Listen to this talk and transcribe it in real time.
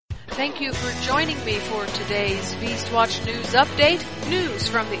Thank you for joining me for today's Beastwatch News Update. News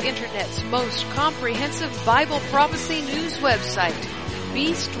from the Internet's most comprehensive Bible prophecy news website,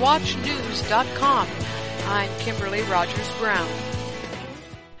 BeastWatchNews.com. I'm Kimberly Rogers Brown.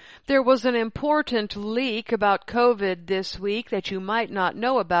 There was an important leak about COVID this week that you might not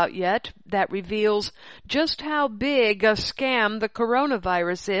know about yet that reveals just how big a scam the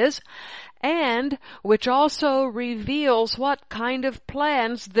coronavirus is, and which also reveals what kind of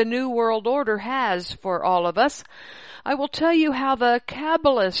plans the New World Order has for all of us. I will tell you how the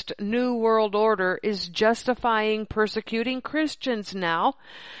Kabbalist New World Order is justifying persecuting Christians now,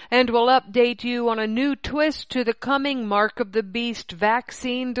 and will update you on a new twist to the coming Mark of the Beast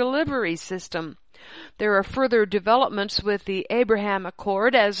vaccine delivery system. There are further developments with the Abraham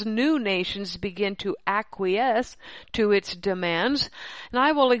Accord as new nations begin to acquiesce to its demands, and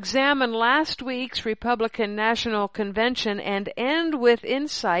I will examine last week's Republican National Convention and end with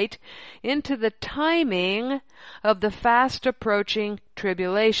insight into the timing of the fast approaching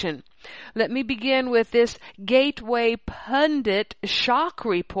tribulation. Let me begin with this Gateway Pundit shock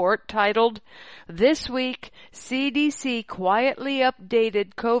report titled, "This Week, CDC Quietly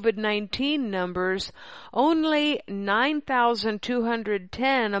Updated COVID-19 Numbers. Only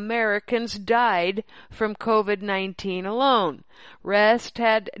 9,210 Americans died from COVID-19 alone. Rest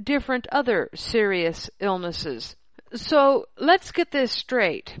had different other serious illnesses." So let's get this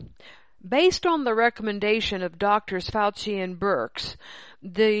straight. Based on the recommendation of Drs. Fauci and Birx,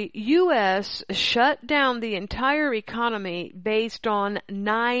 the U.S. shut down the entire economy based on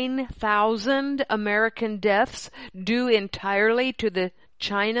 9,000 American deaths due entirely to the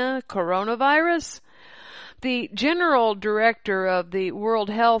China coronavirus. The General Director of the World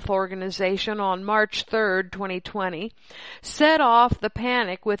Health Organization on March 3rd, 2020, set off the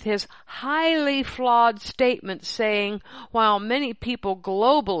panic with his highly flawed statement saying, while many people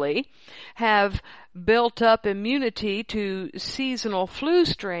globally have built up immunity to seasonal flu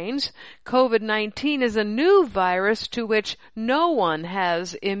strains, COVID-19 is a new virus to which no one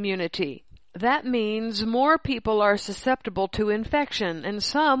has immunity. That means more people are susceptible to infection, and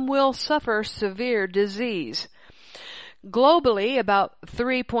some will suffer severe disease. Globally, about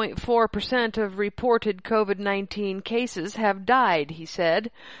 3.4% of reported COVID-19 cases have died, he said.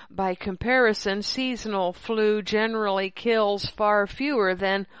 By comparison, seasonal flu generally kills far fewer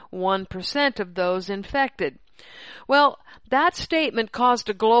than 1% of those infected. Well, that statement caused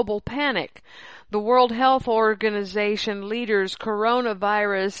a global panic. The World Health Organization leader's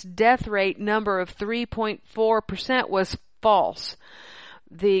coronavirus death rate number of 3.4% was false.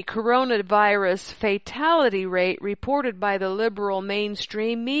 The coronavirus fatality rate reported by the liberal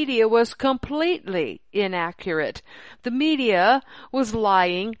mainstream media was completely inaccurate. The media was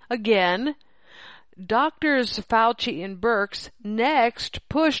lying again. Drs. Fauci and Birx next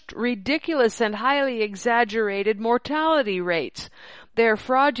pushed ridiculous and highly exaggerated mortality rates. Their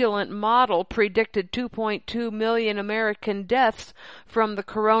fraudulent model predicted 2.2 million American deaths from the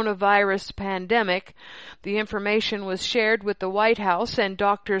coronavirus pandemic. The information was shared with the White House, and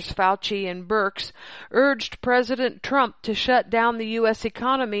Drs. Fauci and Birx urged President Trump to shut down the U.S.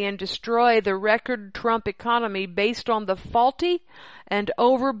 economy and destroy the record Trump economy based on the faulty and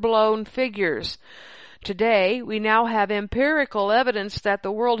overblown figures. Today, we now have empirical evidence that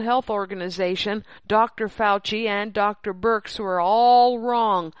the World Health Organization, Dr. Fauci, and Dr. Birx were all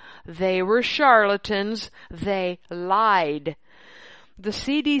wrong. They were charlatans. They lied. The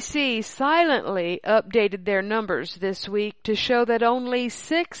CDC silently updated their numbers this week to show that only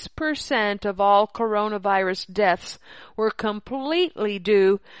 6% of all coronavirus deaths were completely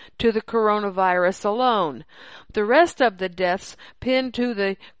due to the coronavirus alone. The rest of the deaths pinned to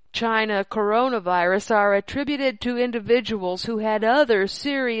the China coronavirus are attributed to individuals who had other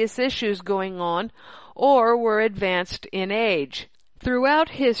serious issues going on or were advanced in age. Throughout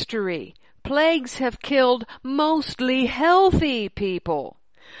history, plagues have killed mostly healthy people,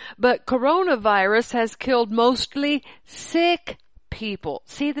 but coronavirus has killed mostly sick people.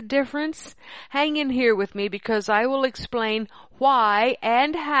 See the difference? Hang in here with me because I will explain why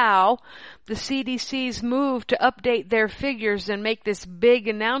and how the CDC's move to update their figures and make this big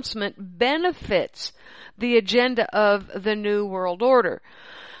announcement benefits the agenda of the New World Order.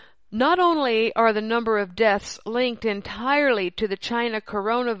 Not only are the number of deaths linked entirely to the China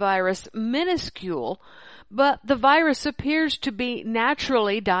coronavirus minuscule, but the virus appears to be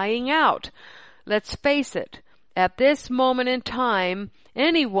naturally dying out. Let's face it. At this moment in time,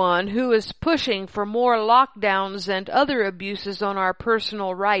 anyone who is pushing for more lockdowns and other abuses on our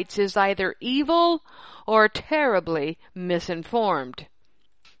personal rights is either evil or terribly misinformed.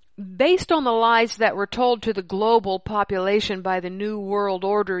 Based on the lies that were told to the global population by the New World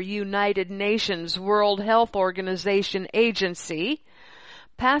Order United Nations World Health Organization agency,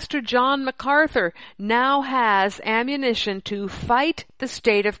 Pastor John MacArthur now has ammunition to fight the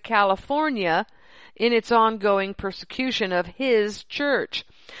state of California in its ongoing persecution of his church.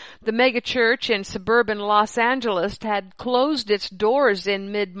 The megachurch in suburban Los Angeles had closed its doors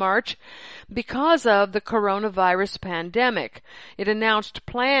in mid-March because of the coronavirus pandemic. It announced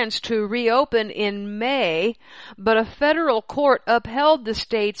plans to reopen in May, but a federal court upheld the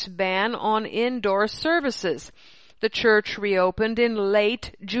state's ban on indoor services. The church reopened in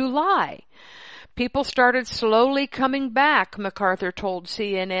late July. People started slowly coming back, MacArthur told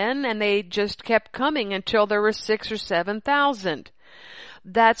CNN, and they just kept coming until there were 6,000 or 7,000.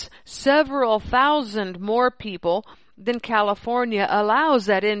 That's several thousand more people than California allows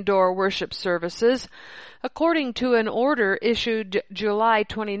at indoor worship services. According to an order issued July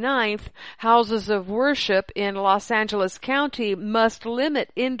 29th, houses of worship in Los Angeles County must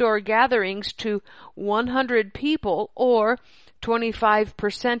limit indoor gatherings to 100 people or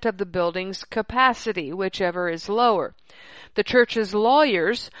 25% of the building's capacity, whichever is lower. The church's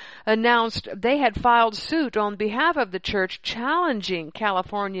lawyers announced they had filed suit on behalf of the church challenging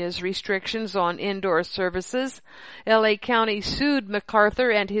California's restrictions on indoor services. LA County sued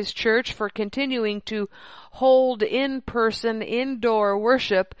MacArthur and his church for continuing to hold in-person indoor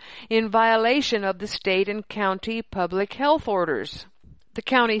worship in violation of the state and county public health orders. The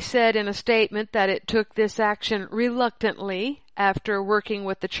county said in a statement that it took this action reluctantly after working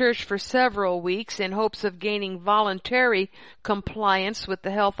with the church for several weeks in hopes of gaining voluntary compliance with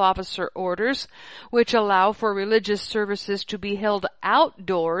the health officer orders, which allow for religious services to be held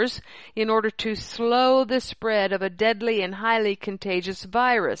outdoors in order to slow the spread of a deadly and highly contagious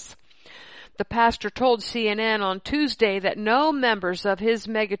virus. The pastor told CNN on Tuesday that no members of his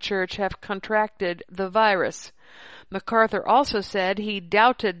megachurch have contracted the virus. MacArthur also said he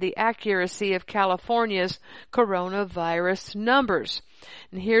doubted the accuracy of California's coronavirus numbers.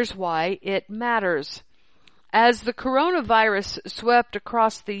 And here's why it matters. As the coronavirus swept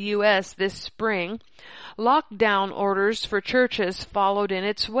across the U.S. this spring, lockdown orders for churches followed in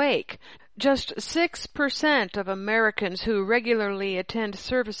its wake. Just 6% of Americans who regularly attend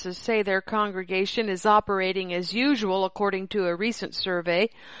services say their congregation is operating as usual, according to a recent survey.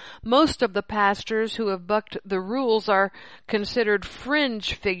 Most of the pastors who have bucked the rules are considered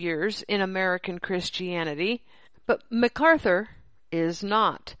fringe figures in American Christianity, but MacArthur is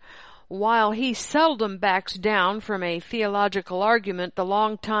not. While he seldom backs down from a theological argument, the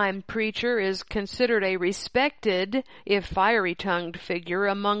longtime preacher is considered a respected, if fiery-tongued figure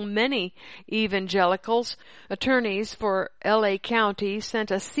among many evangelicals. Attorneys for L.A. County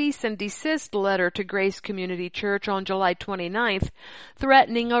sent a cease and desist letter to Grace Community Church on July 29th,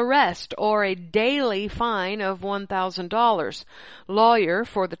 threatening arrest or a daily fine of $1,000. Lawyer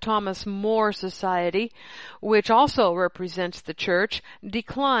for the Thomas More Society, which also represents the church,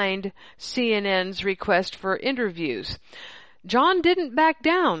 declined CNN's request for interviews. John didn't back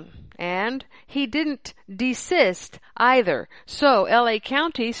down, and he didn't desist either. So L.A.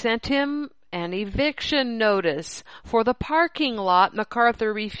 County sent him an eviction notice for the parking lot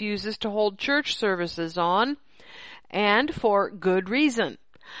MacArthur refuses to hold church services on, and for good reason.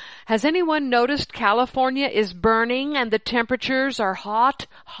 Has anyone noticed California is burning and the temperatures are hot,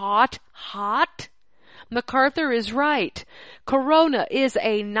 hot, hot? MacArthur is right. Corona is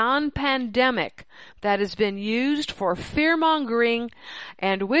a non-pandemic that has been used for fear-mongering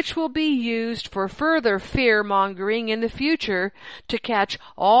and which will be used for further fear-mongering in the future to catch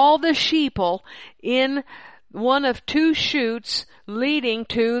all the sheeple in one of two chutes leading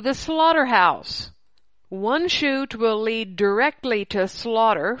to the slaughterhouse. One chute will lead directly to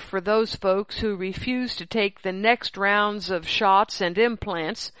slaughter for those folks who refuse to take the next rounds of shots and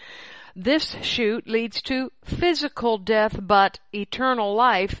implants. This chute leads to physical death but eternal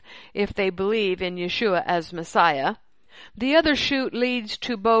life if they believe in Yeshua as Messiah. The other chute leads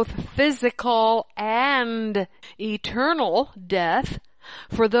to both physical and eternal death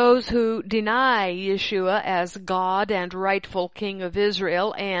for those who deny Yeshua as God and rightful King of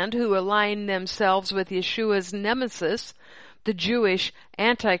Israel and who align themselves with Yeshua's nemesis, the Jewish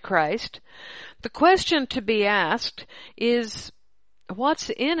Antichrist. The question to be asked is, what's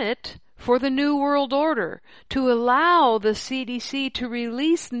in it for the New World Order to allow the CDC to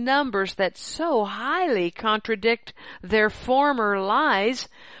release numbers that so highly contradict their former lies,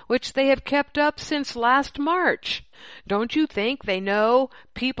 which they have kept up since last March? Don't you think they know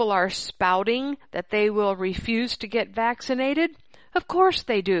people are spouting that they will refuse to get vaccinated? Of course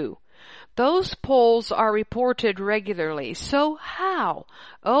they do. Those polls are reported regularly. So how,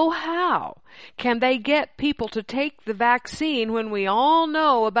 oh how, can they get people to take the vaccine when we all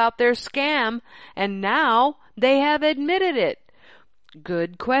know about their scam and now they have admitted it?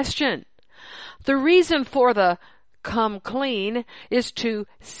 Good question. The reason for the come clean is to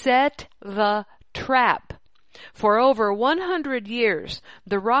set the trap. For over 100 years,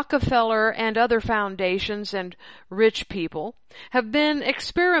 the Rockefeller and other foundations and rich people have been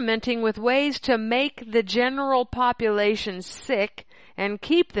experimenting with ways to make the general population sick and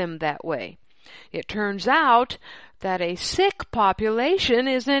keep them that way. It turns out that a sick population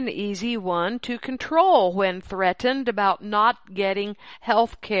is an easy one to control when threatened about not getting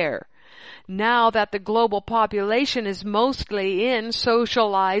health care. Now that the global population is mostly in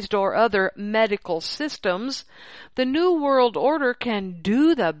socialized or other medical systems, the New World Order can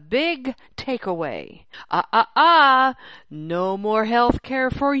do the big takeaway. No more health care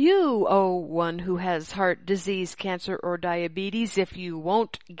for you, oh one who has heart disease, cancer, or diabetes if you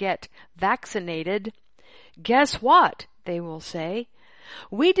won't get vaccinated. Guess what? They will say.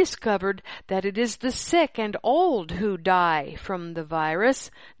 We discovered that it is the sick and old who die from the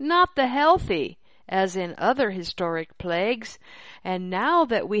virus, not the healthy, as in other historic plagues. And now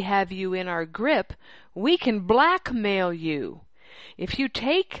that we have you in our grip, we can blackmail you. If you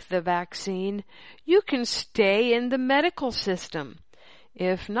take the vaccine, you can stay in the medical system.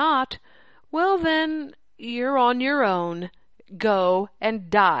 If not, well then, you're on your own. Go and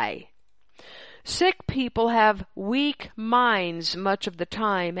die. Sick people have weak minds much of the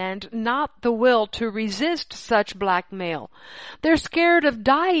time and not the will to resist such blackmail. They're scared of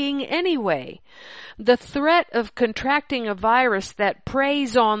dying anyway. The threat of contracting a virus that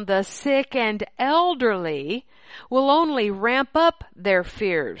preys on the sick and elderly will only ramp up their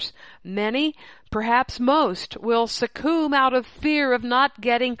fears. Many, perhaps most, will succumb out of fear of not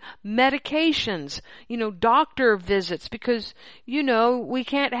getting medications, doctor visits, because, we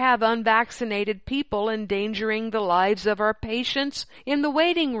can't have unvaccinated people endangering the lives of our patients in the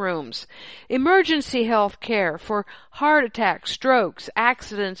waiting rooms. Emergency health care for heart attacks, strokes,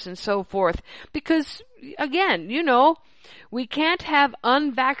 accidents, and so forth, because, again, we can't have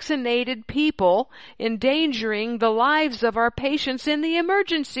unvaccinated people endangering the lives of our patients in the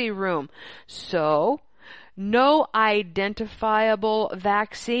emergency room. So, no identifiable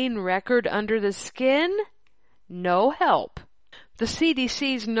vaccine record under the skin? No help. The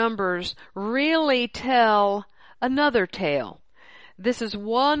CDC's numbers really tell another tale. This is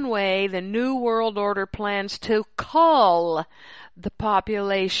one way the New World Order plans to cull the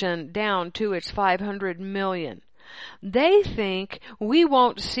population down to its 500 million. They think we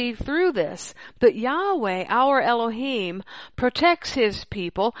won't see through this, but Yahweh, our Elohim, protects His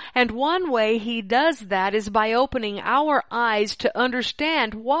people, and one way He does that is by opening our eyes to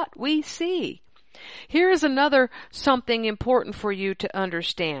understand what we see. Here's another something important for you to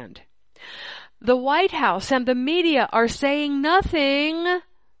understand. The White House and the media are saying nothing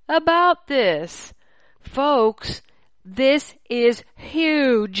about this. Folks, this is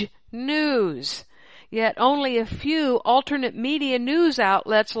huge news. Yet only a few alternate media news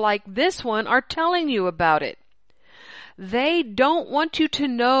outlets like this one are telling you about it. They don't want you to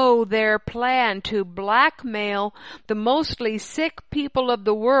know their plan to blackmail the mostly sick people of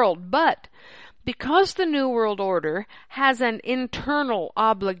the world, but because the New World Order has an internal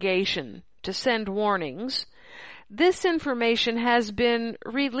obligation to send warnings, this information has been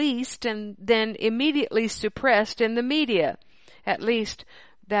released and then immediately suppressed in the media. At least,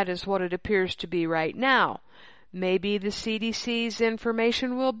 that is what it appears to be right now. Maybe the CDC's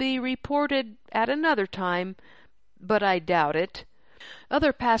information will be reported at another time, but I doubt it.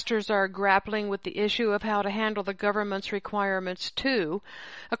 Other pastors are grappling with the issue of how to handle the government's requirements too.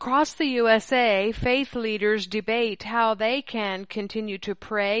 Across the USA, faith leaders debate how they can continue to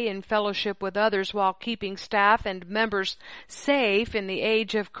pray in fellowship with others while keeping staff and members safe in the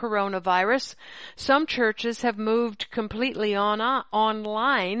age of coronavirus. Some churches have moved completely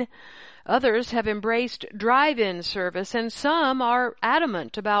online. Others have embraced drive-in service, and some are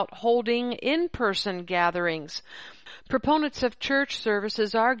adamant about holding in-person gatherings. Proponents of church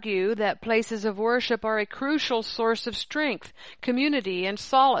services argue that places of worship are a crucial source of strength, community, and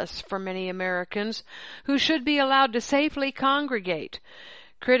solace for many Americans who should be allowed to safely congregate.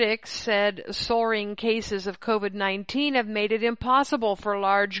 Critics said soaring cases of COVID-19 have made it impossible for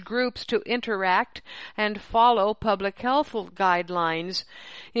large groups to interact and follow public health guidelines.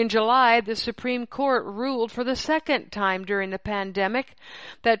 In July, the Supreme Court ruled for the second time during the pandemic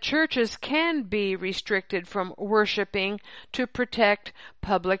that churches can be restricted from worshiping to protect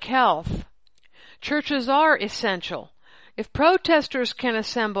public health. Churches are essential. If protesters can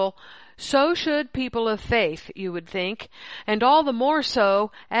assemble, So should people of faith, you would think, and all the more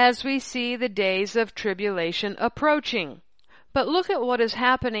so as we see the days of tribulation approaching. But look at what is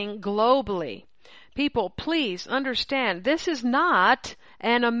happening globally. People, please understand, this is not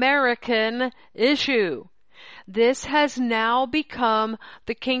an American issue. This has now become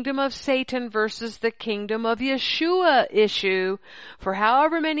the kingdom of Satan versus the kingdom of Yeshua issue for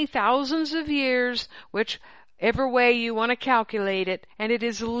however many thousands of years, whichever way you want to calculate it, and it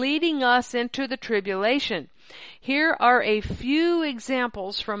is leading us into the tribulation. Here are a few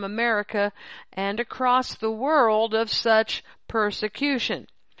examples from America and across the world of such persecution.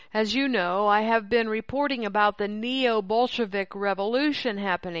 As you know, I have been reporting about the neo-Bolshevik revolution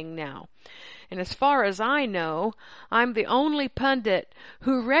happening now. And as far as I know, I'm the only pundit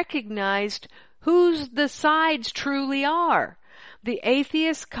who recognized whose the sides truly are. The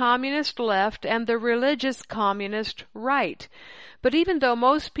atheist communist left and the religious communist right. But even though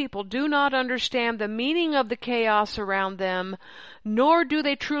most people do not understand the meaning of the chaos around them, nor do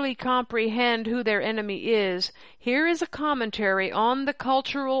they truly comprehend who their enemy is, here is a commentary on the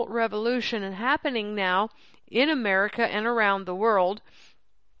cultural revolution happening now in America and around the world.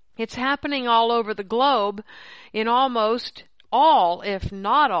 It's happening all over the globe in almost all, if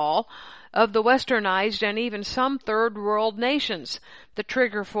not all, of the westernized and even some third world nations. The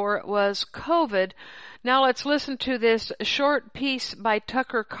trigger for it was COVID. Now let's listen to this short piece by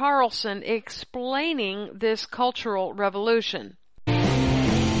Tucker Carlson explaining this cultural revolution. Good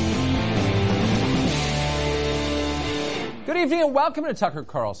evening and welcome to Tucker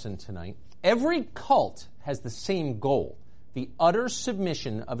Carlson tonight. Every cult has the same goal: the utter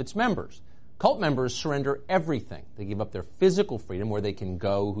submission of its members. Cult members surrender everything. They give up their physical freedom, where they can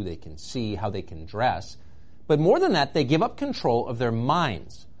go, who they can see, how they can dress. But more than that, they give up control of their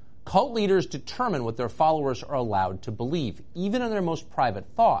minds. Cult leaders determine what their followers are allowed to believe, even in their most private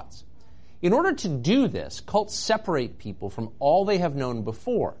thoughts. In order to do this, cults separate people from all they have known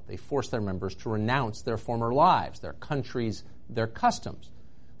before. They force their members to renounce their former lives, their countries, their customs.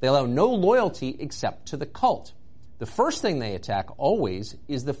 They allow no loyalty except to the cult. The first thing they attack always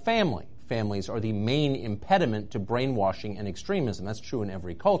is the family. Families are the main impediment to brainwashing and extremism. That's true in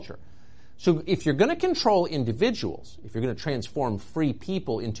every culture. So if you're going to control individuals, if you're going to transform free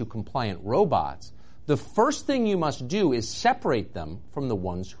people into compliant robots, the first thing you must do is separate them from the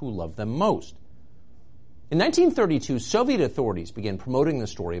ones who love them most. In 1932, Soviet authorities began promoting the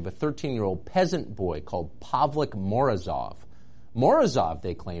story of a 13-year-old peasant boy called Pavlik Morozov. Morozov,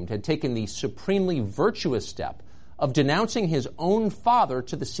 they claimed, had taken the supremely virtuous step of denouncing his own father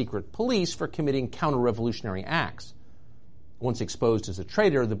to the secret police for committing counter-revolutionary acts. Once exposed as a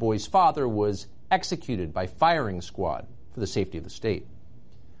traitor, the boy's father was executed by firing squad for the safety of the state.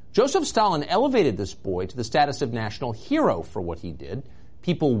 Joseph Stalin elevated this boy to the status of national hero for what he did.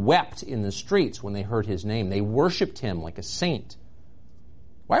 People wept in the streets when they heard his name. They worshipped him like a saint.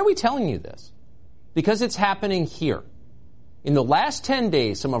 Why are we telling you this? Because it's happening here. In the last 10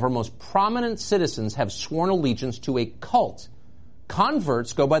 days, some of our most prominent citizens have sworn allegiance to a cult.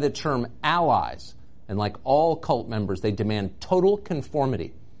 Converts go by the term allies, and like all cult members, they demand total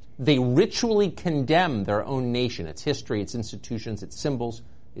conformity. They ritually condemn their own nation, its history, its institutions, its symbols,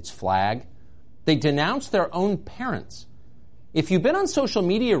 its flag. They denounce their own parents. If you've been on social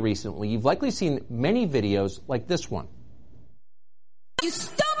media recently, you've likely seen many videos like this one. You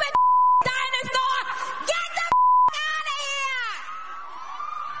stupid dinosaur! Get the out of here!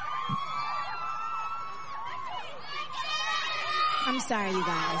 I'm sorry, you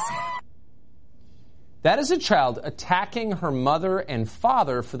guys. That is a child attacking her mother and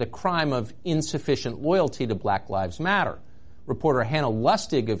father for the crime of insufficient loyalty to Black Lives Matter. Reporter Hannah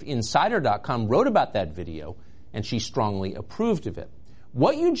Lustig of Insider.com wrote about that video, and she strongly approved of it.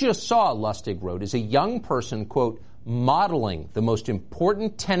 What you just saw, Lustig wrote, is a young person, quote, modeling the most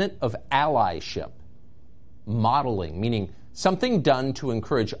important tenet of allyship. Modeling, meaning something done to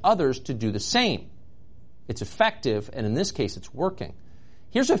encourage others to do the same. It's effective, and in this case, it's working.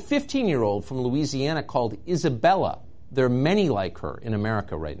 Here's a 15-year-old from Louisiana called Isabella. There are many like her in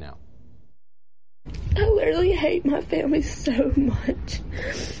America right now. I literally hate my family so much.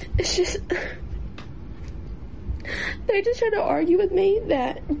 It's just... They just try to argue with me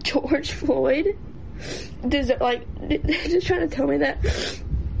that George Floyd... they're just trying to tell me that...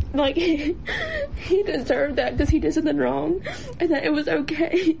 he deserved that because he did something wrong. And that it was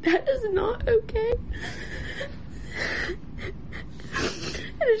okay. That is not okay.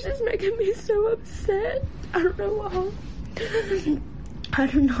 And it's just making me so upset. I don't know why. I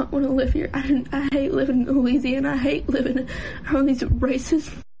do not want to live here. I hate living in Louisiana. I hate living around these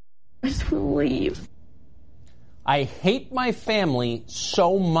racist... I just want to leave. I hate my family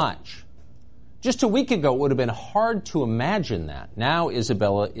so much Just a week ago, it would have been hard to imagine that. Now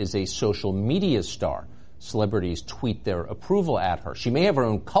Isabella is a social media star. Celebrities tweet their approval at her. She may have her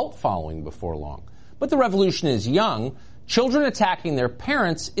own cult following before long. But the revolution is young. Children attacking their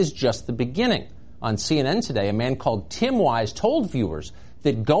parents is just the beginning. On CNN today, a man called Tim Wise told viewers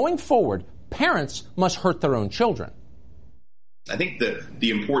that going forward, parents must hurt their own children. I think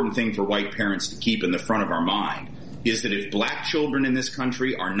the important thing for white parents to keep in the front of our mind is that if black children in this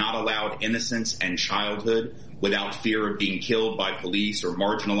country are not allowed innocence and childhood without fear of being killed by police or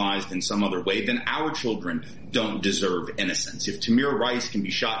marginalized in some other way, then our children don't deserve innocence. If Tamir Rice can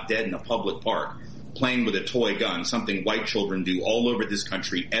be shot dead in a public park playing with a toy gun, something white children do all over this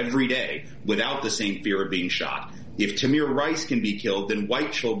country every day without the same fear of being shot, if Tamir Rice can be killed, then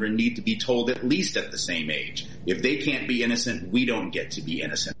white children need to be told at least at the same age. If they can't be innocent, we don't get to be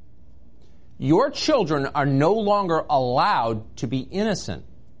innocent. Your children are no longer allowed to be innocent,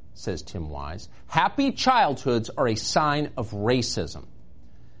 says Tim Wise. Happy childhoods are a sign of racism.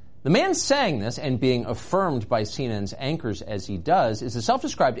 The man saying this and being affirmed by CNN's anchors as he does is a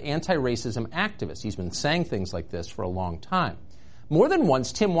self-described anti-racism activist. He's been saying things like this for a long time. More than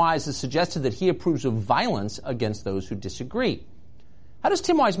once, Tim Wise has suggested that he approves of violence against those who disagree. How does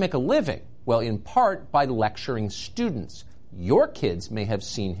Tim Wise make a living? Well, in part by lecturing students. Your kids may have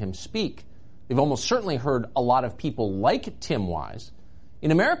seen him speak. They've almost certainly heard a lot of people like Tim Wise.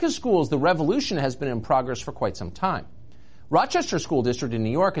 In America's schools, the revolution has been in progress for quite some time. Rochester School District in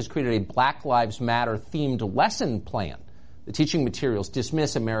New York has created a Black Lives Matter themed lesson plan. The teaching materials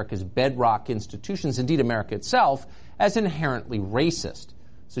dismiss America's bedrock institutions, indeed America itself, as inherently racist.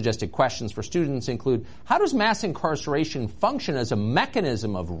 Suggested questions for students include, how does mass incarceration function as a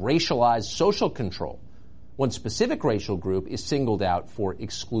mechanism of racialized social control? One specific racial group is singled out for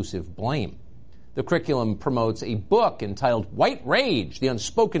exclusive blame. The curriculum promotes a book entitled White Rage, the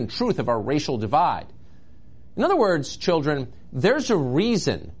Unspoken Truth of Our Racial Divide. In other words, children, there's a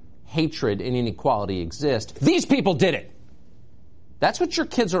reason hatred and inequality exist. These people did it. That's what your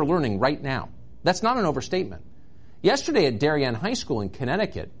kids are learning right now. That's not an overstatement. Yesterday at Darien High School in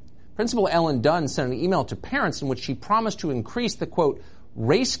Connecticut, Principal Ellen Dunn sent an email to parents in which she promised to increase the, quote,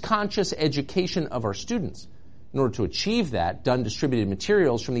 race-conscious education of our students. In order to achieve that, Dunn distributed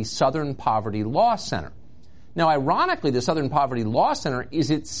materials from the Southern Poverty Law Center. Now, ironically, the Southern Poverty Law Center is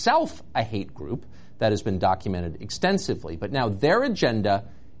itself a hate group that has been documented extensively. But now their agenda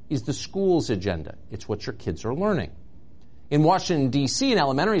is the school's agenda. It's what your kids are learning. In Washington, D.C., an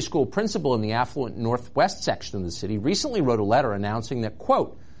elementary school principal in the affluent northwest section of the city recently wrote a letter announcing that,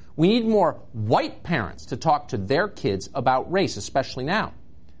 quote, we need more white parents to talk to their kids about race, especially now.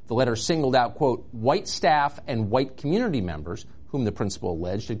 The letter singled out, quote, white staff and white community members, whom the principal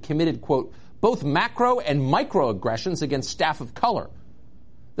alleged had committed, quote, both macro and microaggressions against staff of color.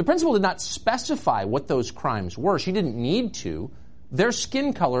 The principal did not specify what those crimes were. She didn't need to. Their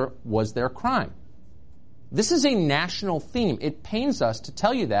skin color was their crime. This is a national theme. It pains us to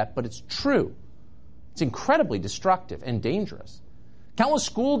tell you that, but it's true. It's incredibly destructive and dangerous. Countless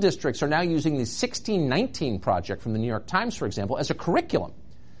school districts are now using the 1619 Project from the New York Times, for example, as a curriculum.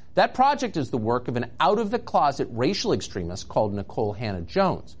 That project is the work of an out-of-the-closet racial extremist called Nicole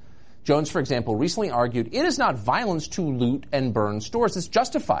Hannah-Jones. Jones, for example, recently argued it is not violence to loot and burn stores. It's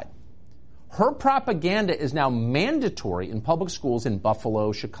justified. Her propaganda is now mandatory in public schools in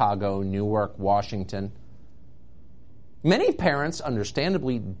Buffalo, Chicago, Newark, Washington. Many parents,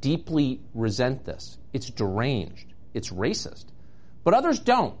 understandably, deeply resent this. It's deranged. It's racist. But others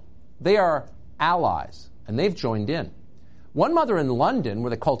don't. They are allies, and they've joined in. One mother in London, where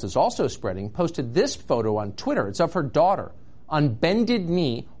the cult is also spreading, posted this photo on Twitter. It's of her daughter on bended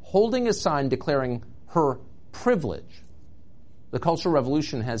knee, holding a sign declaring her privilege. The Cultural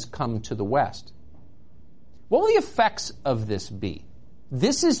Revolution has come to the West. What will the effects of this be?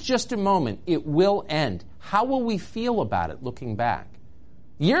 This is just a moment. It will end. How will we feel about it looking back?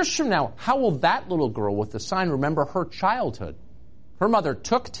 Years from now, how will that little girl with the sign remember her childhood? Her mother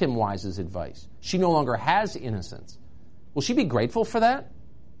took Tim Wise's advice. She no longer has innocence. Will she be grateful for that?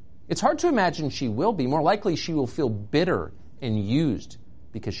 It's hard to imagine she will be. More likely, she will feel bitter and used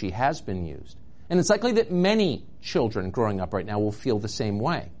because she has been used. And it's likely that many children growing up right now will feel the same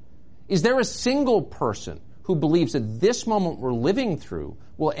way. Is there a single person who believes that this moment we're living through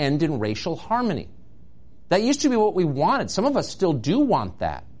will end in racial harmony? That used to be what we wanted. Some of us still do want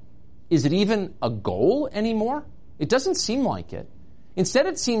that. Is it even a goal anymore? It doesn't seem like it. Instead,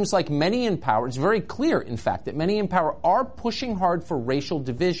 it seems like many in power, it's very clear, in fact, that many in power are pushing hard for racial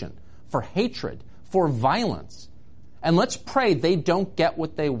division, for hatred, for violence. And let's pray they don't get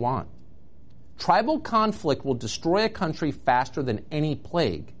what they want. Tribal conflict will destroy a country faster than any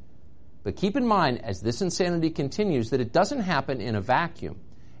plague. But keep in mind, as this insanity continues, that it doesn't happen in a vacuum.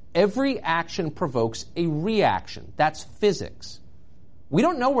 Every action provokes a reaction. That's physics. We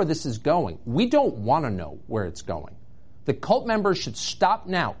don't know where this is going. We don't want to know where it's going. The cult members should stop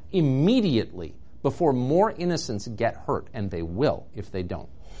now, immediately, before more innocents get hurt, and they will if they don't.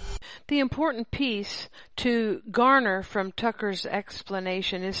 The important piece to garner from Tucker's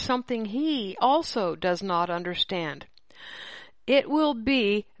explanation is something he also does not understand. It will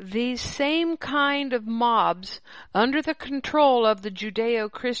be these same kind of mobs under the control of the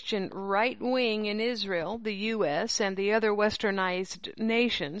Judeo-Christian right wing in Israel, the U.S., and the other westernized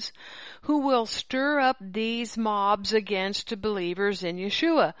nations who will stir up these mobs against believers in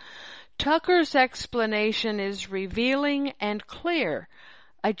Yeshua. Tucker's explanation is revealing and clear.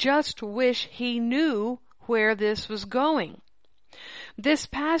 I just wish he knew where this was going. This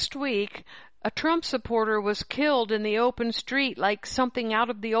past week, a Trump supporter was killed in the open street like something out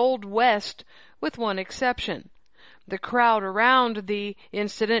of the Old West, with one exception. The crowd around the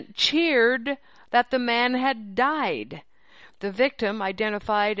incident cheered that the man had died. The victim,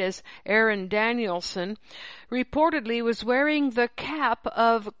 identified as Aaron Danielson, reportedly was wearing the cap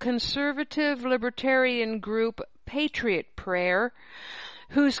of conservative libertarian group Patriot Prayer,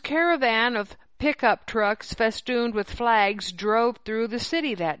 whose caravan of pickup trucks festooned with flags drove through the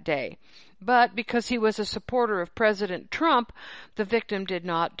city that day. But because he was a supporter of President Trump, the victim did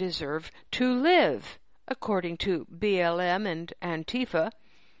not deserve to live, according to BLM and Antifa.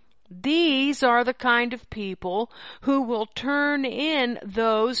 These are the kind of people who will turn in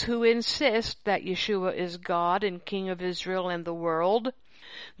those who insist that Yeshua is God and King of Israel and the world.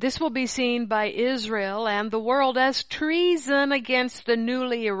 This will be seen by Israel and the world as treason against the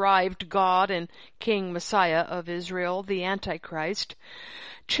newly arrived God and King Messiah of Israel, the Antichrist.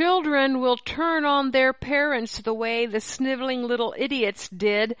 Children will turn on their parents the way the sniveling little idiots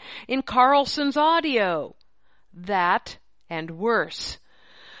did in Carlson's audio. That and worse.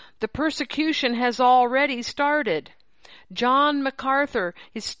 The persecution has already started. John MacArthur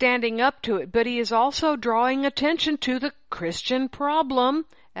is standing up to it, but he is also drawing attention to the Christian problem,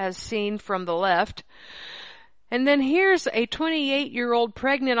 as seen from the left. And then here's a 28-year-old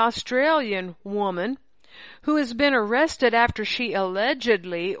pregnant Australian woman who has been arrested after she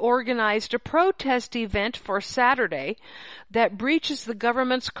allegedly organized a protest event for Saturday that breaches the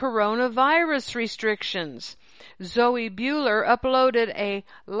government's coronavirus restrictions. Zoe Bueller uploaded a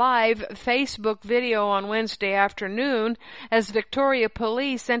live Facebook video on Wednesday afternoon as Victoria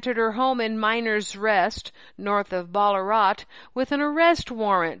police entered her home in Miners Rest, north of Ballarat, with an arrest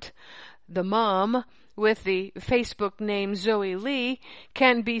warrant. The mom, with the Facebook name Zoe Lee,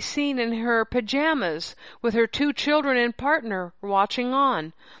 can be seen in her pajamas with her 2 children and partner watching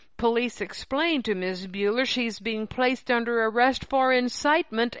on. Police explained to Ms. Bueller she's being placed under arrest for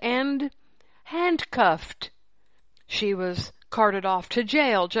incitement and handcuffed. She was carted off to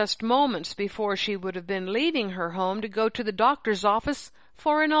jail just moments before she would have been leaving her home to go to the doctor's office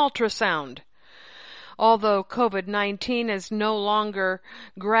for an ultrasound. Although COVID-19 has no longer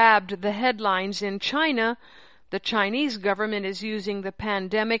grabbed the headlines in China, the Chinese government is using the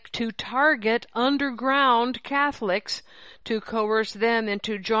pandemic to target underground Catholics to coerce them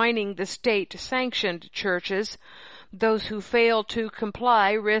into joining the state-sanctioned churches. Those who fail to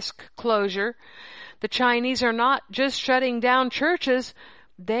comply risk closure. The Chinese are not just shutting down churches,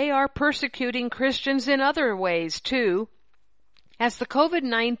 they are persecuting Christians in other ways, too. As the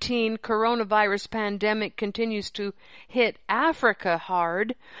COVID-19 coronavirus pandemic continues to hit Africa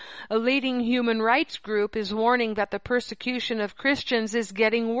hard, a leading human rights group is warning that the persecution of Christians is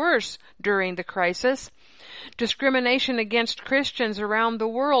getting worse during the crisis. Discrimination against Christians around the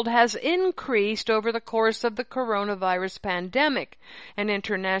world has increased over the course of the coronavirus pandemic, an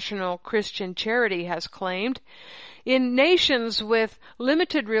international Christian charity has claimed. In nations with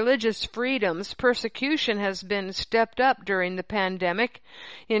limited religious freedoms, persecution has been stepped up during the pandemic.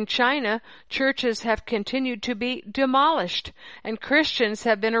 In China, churches have continued to be demolished, and Christians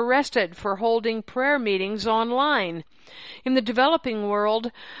have been arrested for holding prayer meetings online. In the developing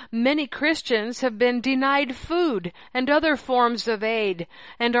world, many Christians have been denied food and other forms of aid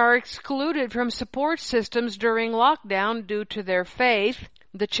and are excluded from support systems during lockdown due to their faith.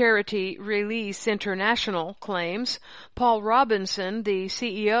 The charity Release International claims. Paul Robinson, the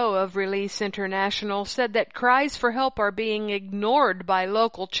CEO of Release International, said that cries for help are being ignored by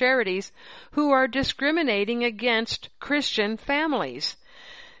local charities who are discriminating against Christian families.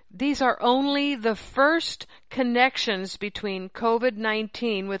 These are only the first connections between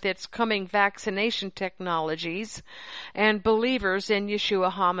COVID-19 with its coming vaccination technologies and believers in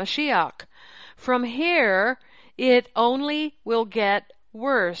Yeshua HaMashiach. From here, it only will get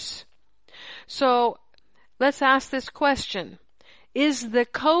worse. So let's ask this question. Is the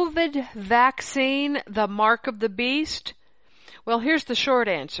COVID vaccine the mark of the beast? Well, here's the short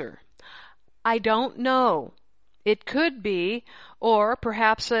answer. I don't know. It could be, or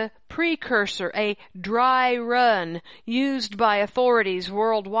perhaps a precursor, a dry run used by authorities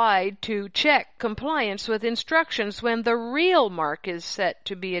worldwide to check compliance with instructions when the real mark is set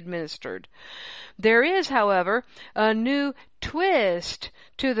to be administered. There is, however, a new twist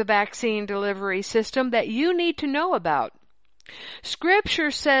to the vaccine delivery system that you need to know about. Scripture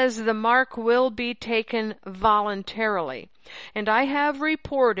says the mark will be taken voluntarily, and I have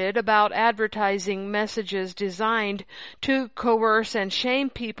reported about advertising messages designed to coerce and shame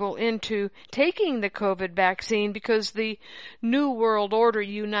people into taking the COVID vaccine because the New World Order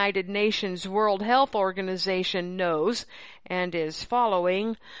United Nations World Health Organization knows and is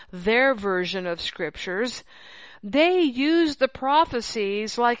following their version of scriptures. They use the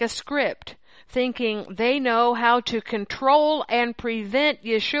prophecies like a script, thinking they know how to control and prevent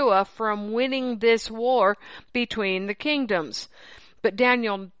Yeshua from winning this war between the kingdoms. But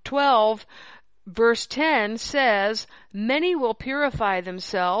Daniel 12, verse 10 says, "Many will purify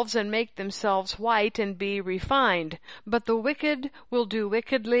themselves and make themselves white and be refined, but the wicked will do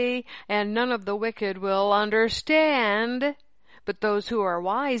wickedly, and none of the wicked will understand, but those who are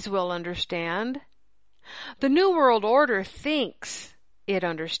wise will understand." The New World Order thinks it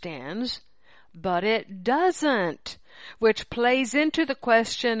understands, but it doesn't, which plays into the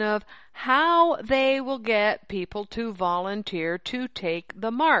question of how they will get people to volunteer to take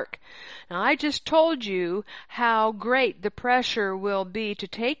the mark. Now, I just told you how great the pressure will be to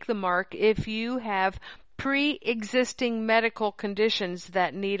take the mark if you have pre-existing medical conditions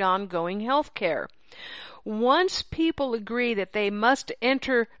that need ongoing health care. Once people agree that they must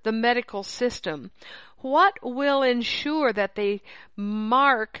enter the medical system, what will ensure that the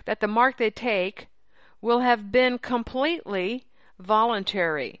mark they take will have been completely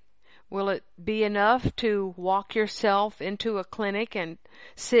voluntary? Will it be enough to walk yourself into a clinic and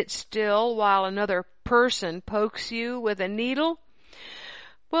sit still while another person pokes you with a needle?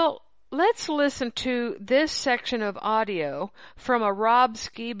 Well, let's listen to this section of audio from a Rob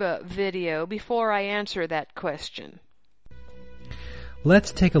Skiba video before I answer that question.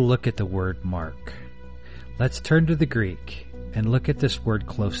 Let's take a look at the word mark. Let's turn to the Greek and look at this word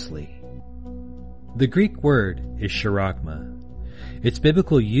closely. The Greek word is charagma. Its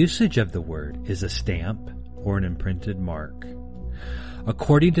biblical usage of the word is a stamp or an imprinted mark.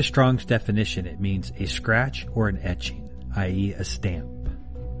 According to Strong's definition, it means a scratch or an etching, i.e. a stamp.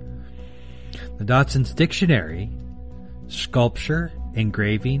 The Dodson's Dictionary, sculpture,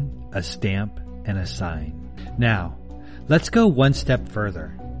 engraving, a stamp, and a sign. Now, let's go one step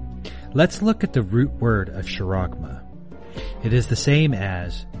further. Let's look at the root word of charagma. It is the same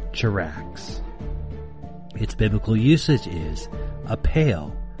as charax. Its biblical usage is a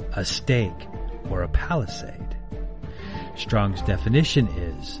pale, a stake, or a palisade. Strong's definition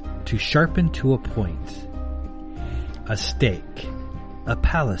is to sharpen to a point, a stake, a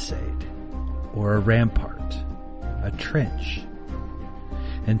palisade, or a rampart, a trench.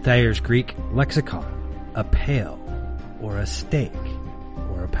 In Thayer's Greek lexicon, a pale, or a stake,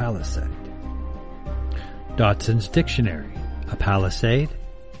 or a palisade. Dodson's Dictionary, a palisade,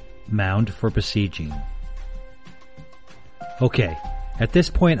 mound for besieging. Okay, at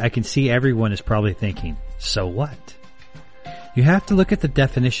this point I can see everyone is probably thinking, so what? You have to look at the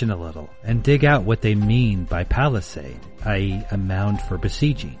definition a little and dig out what they mean by palisade, i.e. a mound for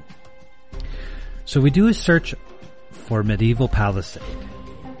besieging. So we do a search for medieval palisade,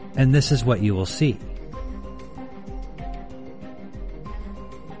 and this is what you will see.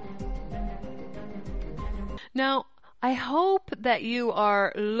 Now, I hope that you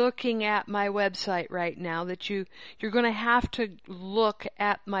are looking at my website right now, that you're going to have to look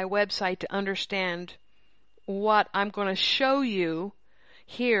at my website to understand what I'm going to show you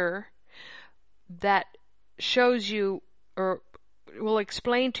here that shows you or will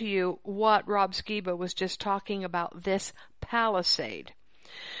explain to you what Rob Skiba was just talking about, this palisade.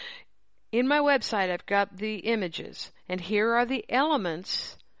 In my website, I've got the images, and here are the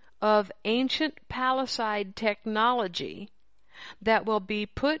elements of ancient palisade technology that will be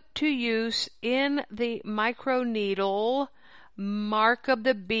put to use in the microneedle Mark of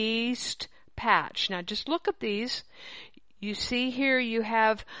the Beast patch. Now just look at these. You see here you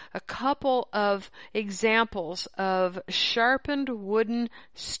have a couple of examples of sharpened wooden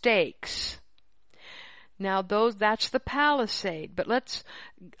stakes. Now that's the palisade, but let's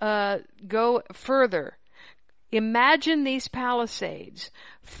go further. Imagine these palisades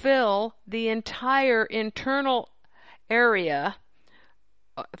fill the entire internal area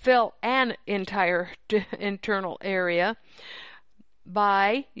fill an entire internal area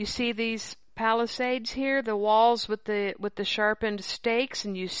by, you see these palisades here, the walls with the sharpened stakes,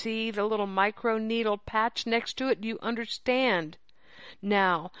 and you see the little microneedle patch next to it. You understand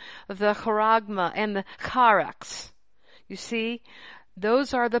now the charagma and the charax. You see,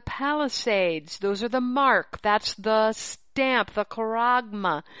 those are the palisades. Those are the mark. That's the stamp, the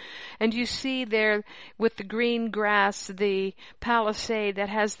charagma. And you see there with the green grass, the palisade that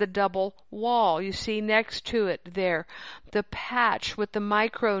has the double wall. You see next to it there, the patch with the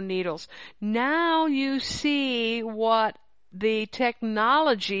micro needles. Now you see what the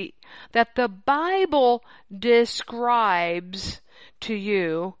technology that the Bible describes to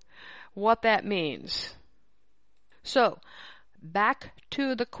you, what that means. So, back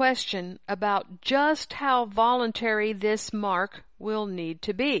to the question about just how voluntary this mark will need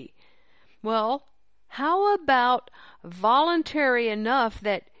to be. Well, how about voluntary enough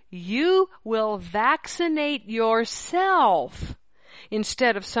that you will vaccinate yourself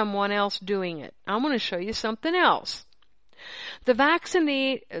instead of someone else doing it? I'm going to show you something else. The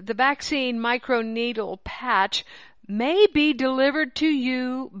vaccine microneedle patch may be delivered to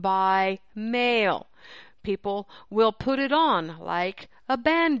you by mail. People will put it on like a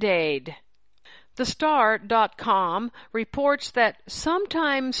Band-Aid. TheStar.com reports that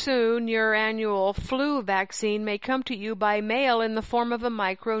sometime soon your annual flu vaccine may come to you by mail in the form of a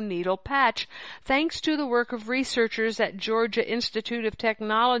microneedle patch, thanks to the work of researchers at Georgia Institute of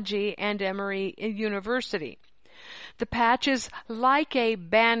Technology and Emory University. The patch is like a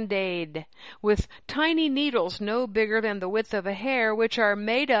Band-Aid, with tiny needles no bigger than the width of a hair, which are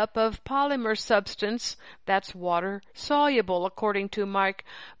made up of polymer substance that's water-soluble, according to Mark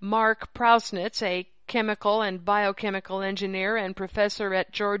Prausnitz, a chemical and biochemical engineer and professor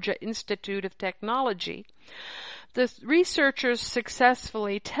at Georgia Institute of Technology. The researchers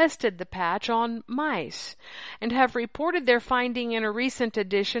successfully tested the patch on mice and have reported their finding in a recent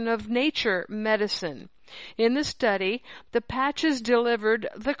edition of Nature Medicine. In the study, the patches delivered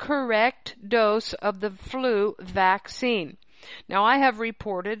the correct dose of the flu vaccine. Now, I have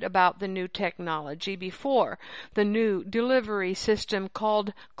reported about the new technology before, the new delivery system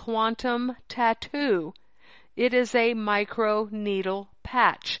called Quantum Tattoo. It is a microneedle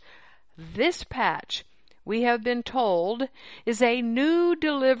patch. This patch, we have been told, is a new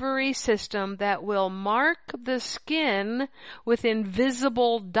delivery system that will mark the skin with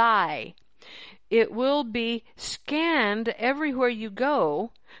invisible dye. It will be scanned everywhere you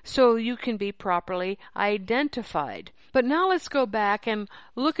go so you can be properly identified. But now let's go back and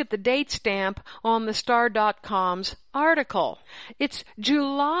look at the date stamp on the Star.com's article. It's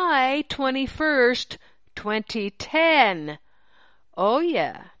July 21st, 2010. Oh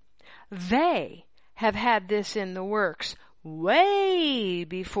yeah, they have had this in the works way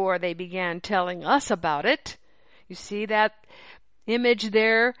before they began telling us about it. You see that image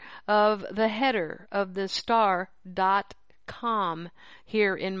there of the header of the Star.com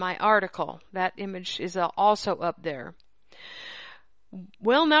here in my article. That image is also up there.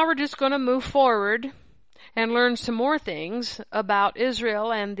 Well, now we're just going to move forward and learn some more things about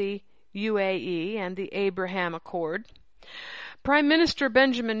Israel and the UAE and the Abraham Accord. Prime Minister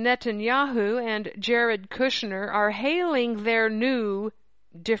Benjamin Netanyahu and Jared Kushner are hailing their new,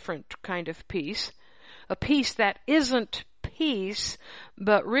 different kind of peace, a peace that isn't peace,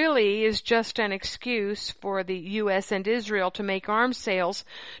 but really is just an excuse for the U.S. and Israel to make arms sales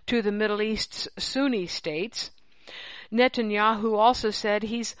to the Middle East's Sunni states. Netanyahu also said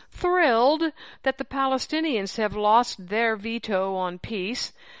he's thrilled that the Palestinians have lost their veto on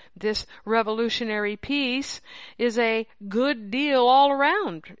peace. This revolutionary peace is a good deal all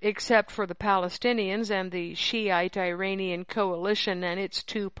around, except for the Palestinians and the Shiite Iranian coalition and its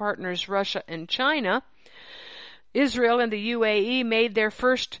two partners, Russia and China. Israel and the UAE made their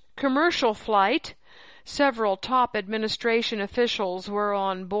first commercial flight. Several top administration officials were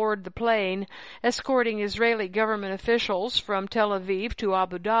on board the plane, escorting Israeli government officials from Tel Aviv to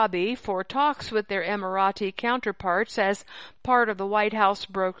Abu Dhabi for talks with their Emirati counterparts as part of the White House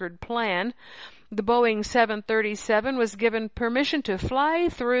brokered plan. The Boeing 737 was given permission to fly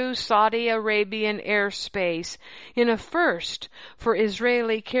through Saudi Arabian airspace in a first for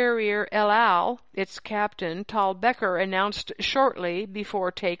Israeli carrier El Al. Its captain, Tal Becker, announced shortly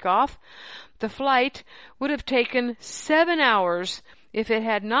before takeoff. The flight would have taken 7 hours if it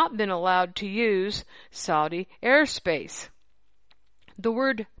had not been allowed to use Saudi airspace. The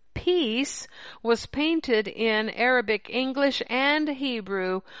word peace was painted in Arabic, English, and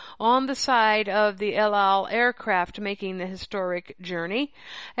Hebrew on the side of the El Al aircraft making the historic journey,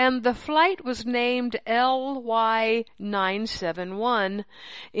 and the flight was named LY971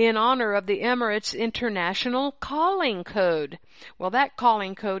 in honor of the Emirates International Calling Code. Well, that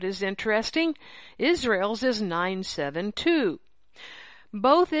calling code is interesting. Israel's is 972.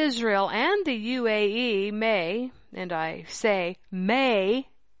 Both Israel and the UAE may, and I say may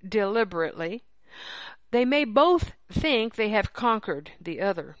deliberately, they may both think they have conquered the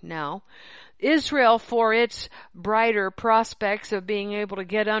other now. Israel for its brighter prospects of being able to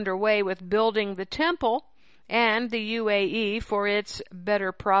get underway with building the temple, and the UAE for its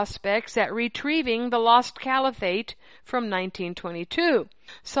better prospects at retrieving the lost caliphate from 1922.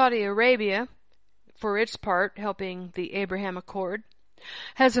 Saudi Arabia, for its part helping the Abraham Accord,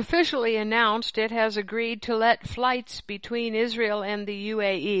 has officially announced it has agreed to let flights between Israel and the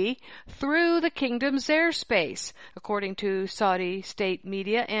UAE through the kingdom's airspace, according to Saudi state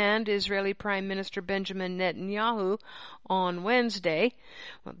media and Israeli Prime Minister Benjamin Netanyahu on Wednesday.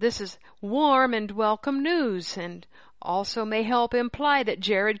 Well, this is warm and welcome news, and also may help imply that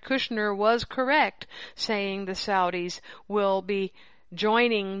Jared Kushner was correct, saying the Saudis will be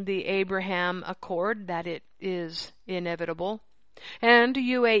joining the Abraham Accord, that it is inevitable. And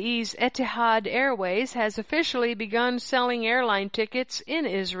UAE's Etihad Airways has officially begun selling airline tickets in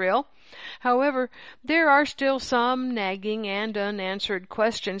Israel. However, there are still some nagging and unanswered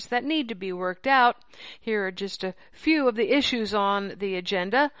questions that need to be worked out. Here are just a few of the issues on the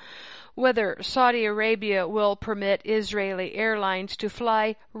agenda. Whether Saudi Arabia will permit Israeli airlines to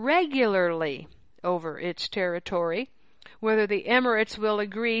fly regularly over its territory. Whether the Emirates will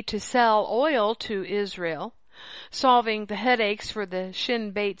agree to sell oil to Israel. Solving the headaches for the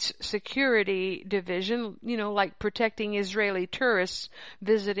Shin Bet's security division, like protecting Israeli tourists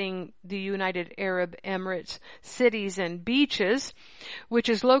visiting the United Arab Emirates cities and beaches, which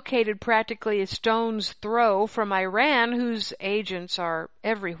is located practically a stone's throw from Iran, whose agents are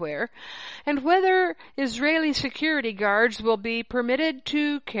everywhere, and whether Israeli security guards will be permitted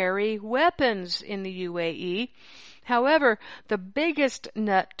to carry weapons in the UAE. However, the biggest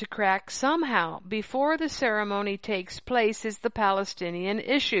nut to crack somehow before the ceremony takes place is the Palestinian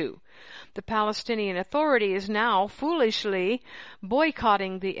issue. The Palestinian Authority is now foolishly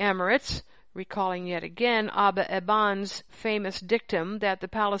boycotting the Emirates, recalling yet again Abba Eban's famous dictum that the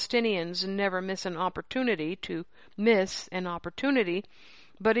Palestinians never miss an opportunity to miss an opportunity.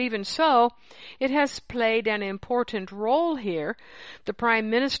 But even so, it has played an important role here. The Prime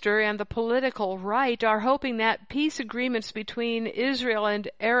Minister and the political right are hoping that peace agreements between Israel and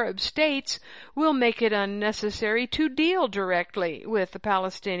Arab states will make it unnecessary to deal directly with the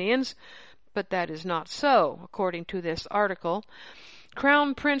Palestinians. But that is not so, according to this article.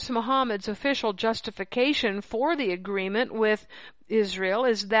 Crown Prince Mohammed's official justification for the agreement with Israel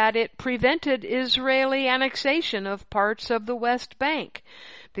is that it prevented Israeli annexation of parts of the West Bank.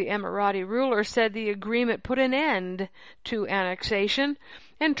 The Emirati ruler said the agreement put an end to annexation,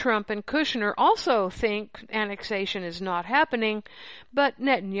 and Trump and Kushner also think annexation is not happening, but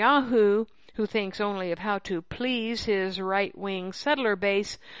Netanyahu, who thinks only of how to please his right-wing settler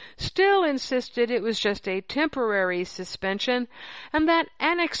base, still insisted it was just a temporary suspension and that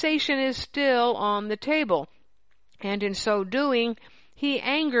annexation is still on the table. And in so doing, he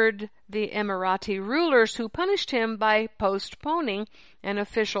angered the Emirati rulers who punished him by postponing an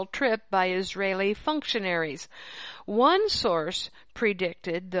official trip by Israeli functionaries. One source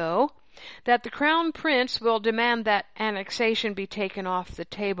predicted, though, that the Crown Prince will demand that annexation be taken off the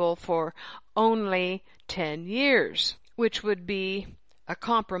table for only 10 years, which would be a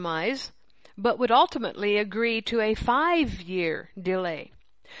compromise, but would ultimately agree to a 5-year delay.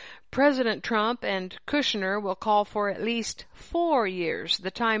 President Trump and Kushner will call for at least 4 years,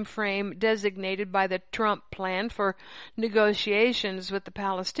 the time frame designated by the Trump plan for negotiations with the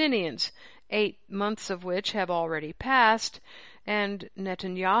Palestinians, 8 months of which have already passed. And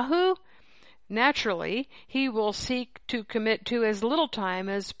Netanyahu? Naturally, he will seek to commit to as little time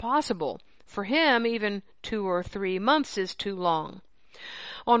as possible. For him, even 2 or 3 months is too long.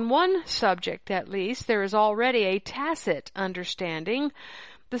 On one subject, at least, there is already a tacit understanding.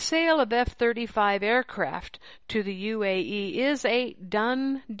 The sale of F-35 aircraft to the UAE is a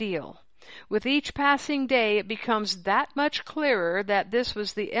done deal. With each passing day, it becomes that much clearer that this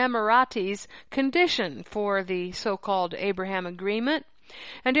was the Emiratis' condition for the so-called Abraham Agreement.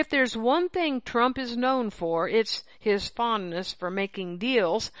 And if there's one thing Trump is known for, it's his fondness for making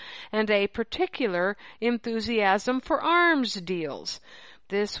deals and a particular enthusiasm for arms deals.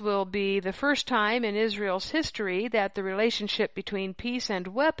 This will be the first time in Israel's history that the relationship between peace and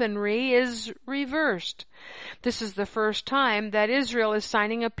weaponry is reversed. This is the first time that Israel is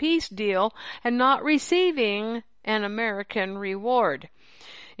signing a peace deal and not receiving an American reward.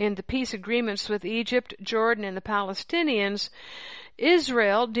 In the peace agreements with Egypt, Jordan, and the Palestinians,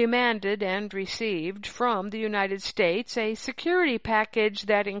 Israel demanded and received from the United States a security package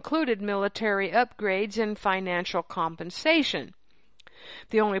that included military upgrades and financial compensation.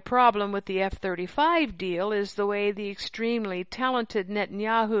 The only problem with the F-35 deal is the way the extremely talented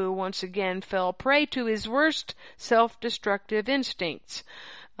Netanyahu once again fell prey to his worst self-destructive instincts.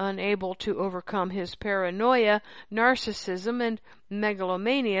 Unable to overcome his paranoia, narcissism, and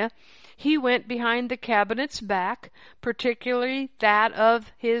megalomania, he went behind the cabinet's back, particularly that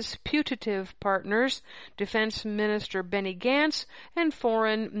of his putative partners, Defense Minister Benny Gantz and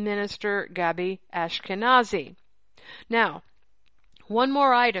Foreign Minister Gabi Ashkenazi. Now, one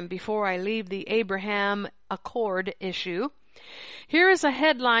more item before I leave the Abraham Accord issue. Here is a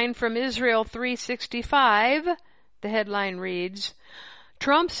headline from Israel 365. The headline reads,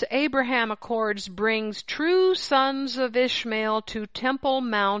 Trump's Abraham Accords brings true sons of Ishmael to Temple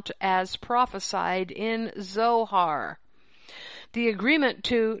Mount as prophesied in Zohar. The agreement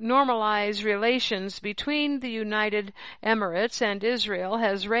to normalize relations between the United Emirates and Israel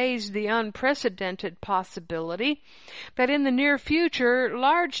has raised the unprecedented possibility that in the near future,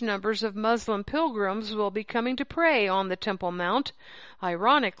 large numbers of Muslim pilgrims will be coming to pray on the Temple Mount.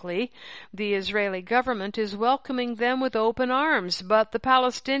 Ironically, the Israeli government is welcoming them with open arms, but the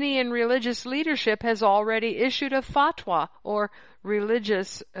Palestinian religious leadership has already issued a fatwa, or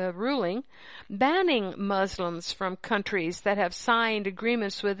religious ruling, banning Muslims from countries that have signed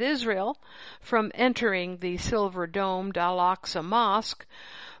agreements with Israel from entering the silver-domed Al-Aqsa Mosque,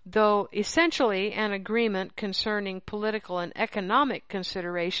 though essentially an agreement concerning political and economic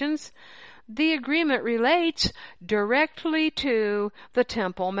considerations. The agreement relates directly to the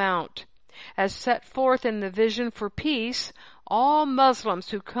Temple Mount. As set forth in the Vision for Peace, all Muslims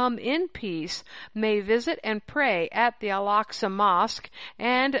who come in peace may visit and pray at the Al-Aqsa Mosque,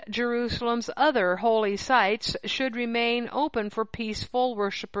 and Jerusalem's other holy sites should remain open for peaceful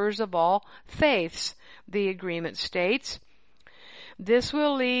worshippers of all faiths, the agreement states. This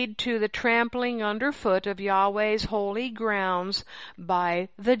will lead to the trampling underfoot of Yahweh's holy grounds by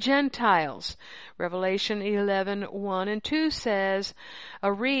the Gentiles. Revelation 11:1 and 2 says,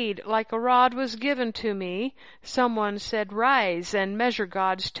 A reed like a rod was given to me. Someone said, Rise and measure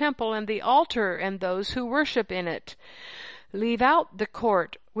God's temple and the altar and those who worship in it. Leave out the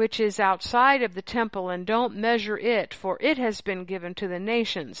court which is outside of the temple, and don't measure it, for it has been given to the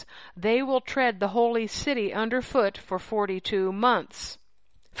nations. They will tread the holy city underfoot for 42 months.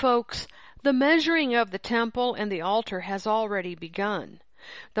 Folks, the measuring of the temple and the altar has already begun.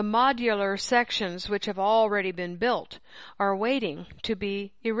 The modular sections which have already been built are waiting to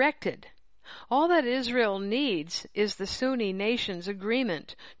be erected. All that Israel needs is the Sunni nation's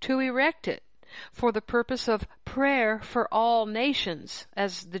agreement to erect it, for the purpose of prayer for all nations,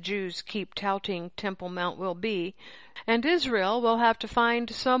 as the Jews keep touting Temple Mount will be, and Israel will have to find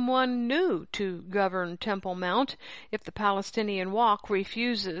someone new to govern Temple Mount if the Palestinian Waqf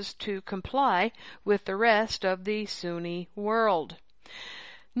refuses to comply with the rest of the Sunni world.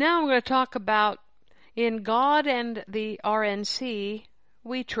 Now I'm going to talk about In God and the RNC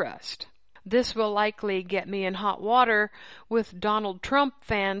We Trust. This will likely get me in hot water with Donald Trump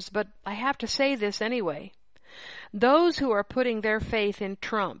fans, but I have to say this anyway. Those who are putting their faith in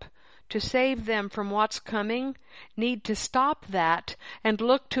Trump to save them from what's coming need to stop that and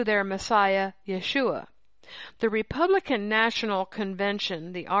look to their Messiah, Yeshua. The Republican National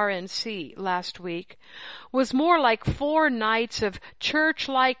Convention, the RNC, last week was more like 4 nights of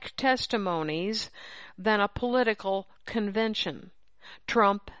church-like testimonies than a political convention.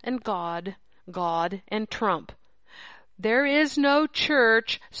 Trump and God, God and Trump. There is no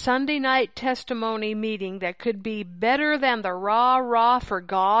church Sunday night testimony meeting that could be better than the rah-rah for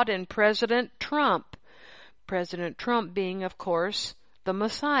God and President Trump. President Trump being, of course, the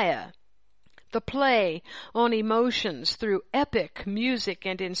Messiah. The play on emotions through epic music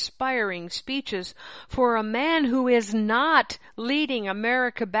and inspiring speeches for a man who is not leading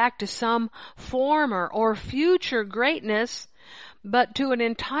America back to some former or future greatness, but to an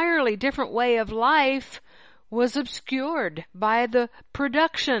entirely different way of life, was obscured by the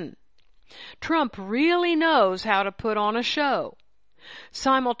production. Trump really knows how to put on a show.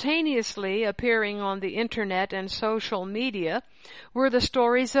 Simultaneously appearing on the internet and social media were the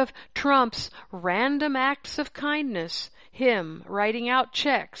stories of Trump's random acts of kindness, him writing out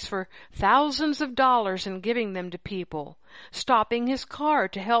checks for thousands of dollars and giving them to people, stopping his car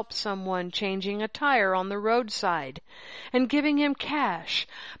to help someone changing a tire on the roadside, and giving him cash,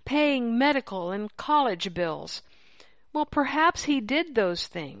 paying medical and college bills. Well, perhaps he did those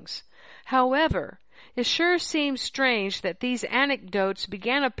things. However, it sure seems strange that these anecdotes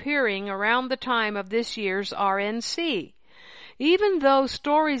began appearing around the time of this year's RNC. Even though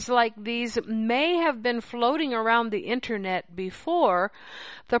stories like these may have been floating around the internet before,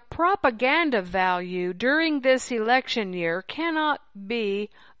 the propaganda value during this election year cannot be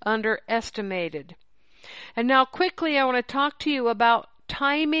underestimated. And now quickly I want to talk to you about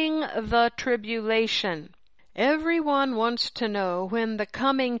timing the tribulation. Everyone wants to know when the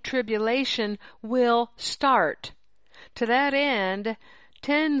coming tribulation will start. To that end,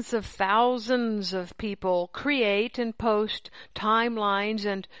 tens of thousands of people create and post timelines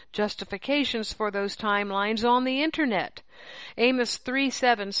and justifications for those timelines on the internet. Amos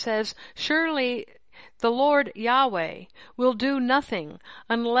 3:7 says, "Surely the Lord Yahweh will do nothing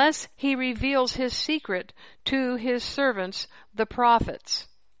unless he reveals his secret to his servants, the prophets."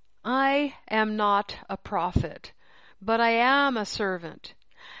 I am not a prophet, but I am a servant,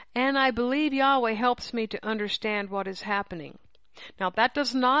 and I believe Yahweh helps me to understand what is happening. Now, that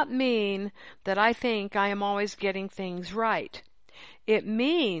does not mean that I think I am always getting things right. It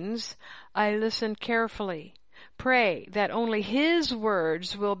means I listen carefully, pray that only His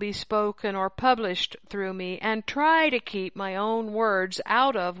words will be spoken or published through me, and try to keep my own words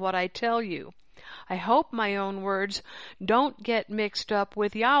out of what I tell you. I hope my own words don't get mixed up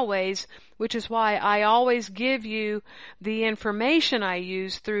with Yahweh's, which is why I always give you the information I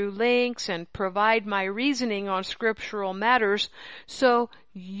use through links and provide my reasoning on scriptural matters so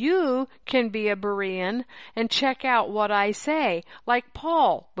you can be a Berean and check out what I say, like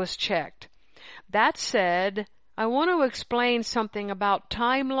Paul was checked. That said, I want to explain something about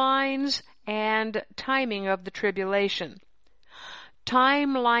timelines and timing of the tribulation.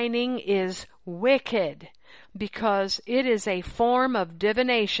 Timelining is wicked because it is a form of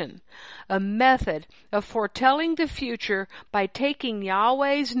divination, a method of foretelling the future by taking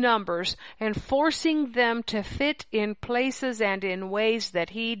Yahweh's numbers and forcing them to fit in places and in ways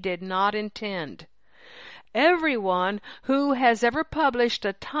that He did not intend. Everyone who has ever published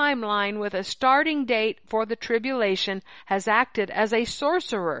a timeline with a starting date for the tribulation has acted as a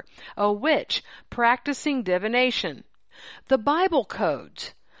sorcerer, a witch, practicing divination. The Bible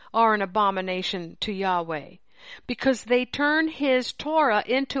codes are an abomination to Yahweh because they turn His Torah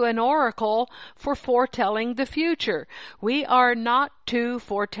into an oracle for foretelling the future. We are not to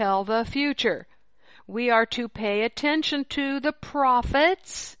foretell the future. We are to pay attention to the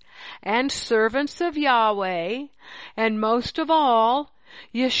prophets and servants of Yahweh, and most of all,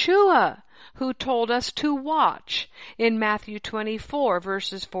 Yeshua, who told us to watch in Matthew 24,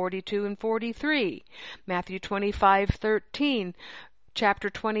 verses 42 and 43, Matthew 25:13, chapter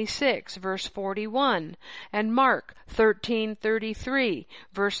 26, verse 41, and Mark 13:33,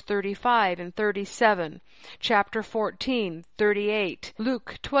 verse 35 and 37, chapter 14:38,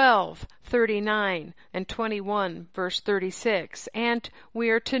 Luke 12:39 and 21, verse 36, and we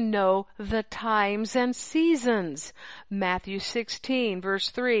are to know the times and seasons, Matthew 16, verse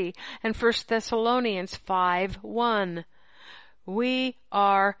 3, and 1 Thessalonians 5:1. We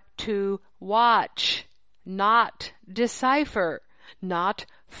are to watch, not decipher, not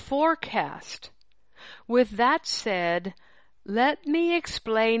forecast. With that said, let me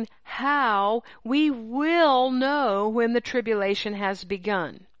explain how we will know when the tribulation has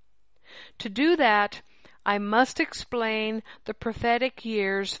begun. To do that, I must explain the prophetic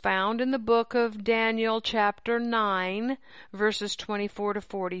years found in the book of Daniel chapter 9, verses 24 to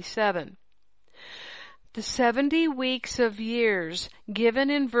 47. The 70 weeks of years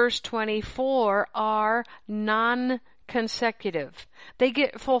given in verse 24 are non-consecutive. They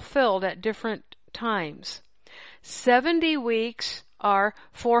get fulfilled at different times. 70 weeks are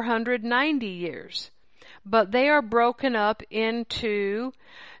 490 years, but they are broken up into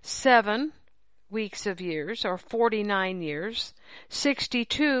 7 weeks of years, or 49 years,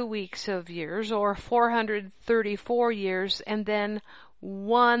 62 weeks of years, or 434 years, and then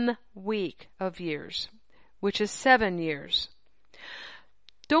 1 week of years, which is 7 years.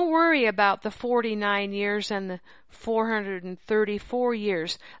 Don't worry about the 49 years and the 434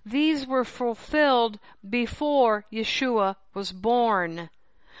 years. These were fulfilled before Yeshua was born.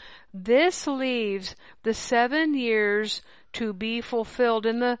 This leaves the 7 years to be fulfilled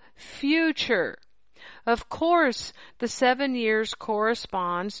in the future. Of course, the 7 years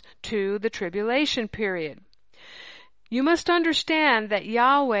corresponds to the tribulation period. You must understand that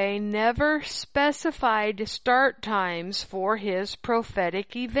Yahweh never specified start times for His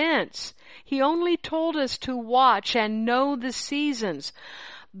prophetic events. He only told us to watch and know the seasons.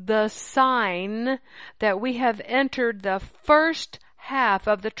 The sign that we have entered the first half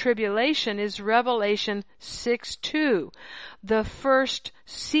of the tribulation is Revelation 6:2, the first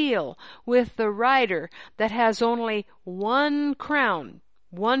seal with the rider that has only one crown,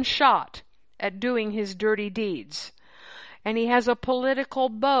 one shot at doing his dirty deeds. And he has a political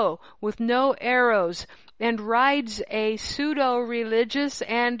bow with no arrows and rides a pseudo-religious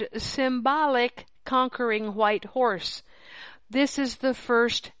and symbolic conquering white horse. This is the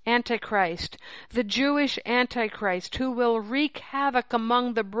first Antichrist, the Jewish Antichrist, who will wreak havoc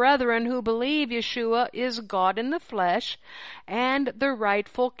among the brethren who believe Yeshua is God in the flesh and the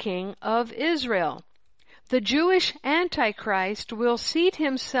rightful King of Israel. The Jewish Antichrist will seat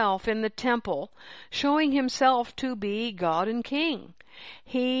himself in the temple, showing himself to be God and King.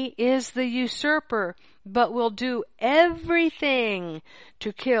 He is the usurper, but will do everything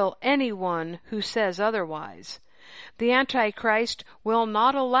to kill anyone who says otherwise. The Antichrist will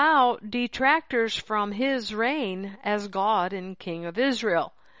not allow detractors from his reign as God and King of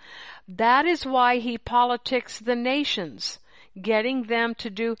Israel. That is why he politics the nations, getting them to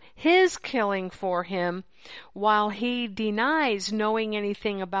do his killing for him, while he denies knowing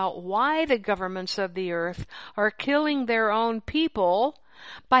anything about why the governments of the earth are killing their own people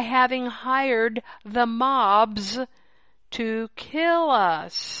by having hired the mobs to kill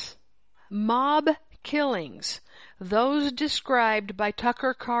us. Mob killings, those described by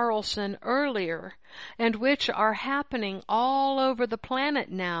Tucker Carlson earlier, and which are happening all over the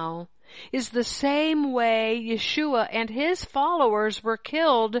planet now, is the same way Yeshua and his followers were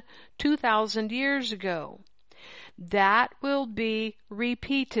killed 2,000 years ago. That will be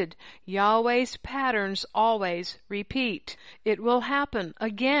repeated. Yahweh's patterns always repeat. It will happen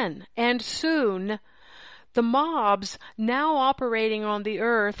again and soon. The mobs now operating on the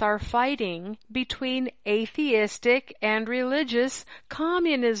earth are fighting between atheistic and religious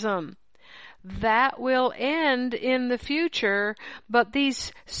communism. That will end in the future, but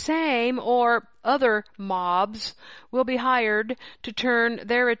these same or other mobs will be hired to turn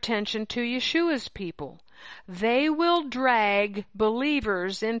their attention to Yeshua's people. They will drag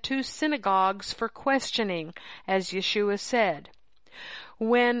believers into synagogues for questioning, as Yeshua said.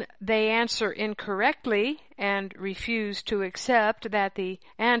 When they answer incorrectly and refuse to accept that the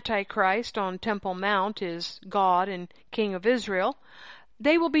Antichrist on Temple Mount is God and King of Israel,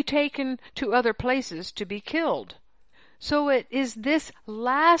 they will be taken to other places to be killed. So it is this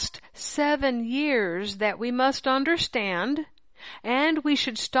last 7 years that we must understand, and we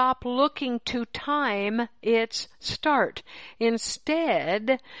should stop looking to time its start.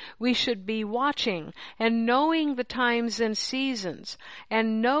 Instead, we should be watching and knowing the times and seasons,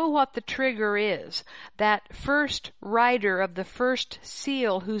 and know what the trigger is, that first rider of the first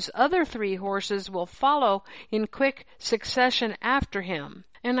seal whose other 3 horses will follow in quick succession after him.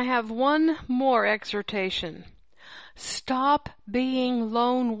 And I have one more exhortation. Stop being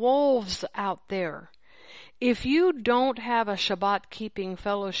lone wolves out there. If you don't have a Shabbat-keeping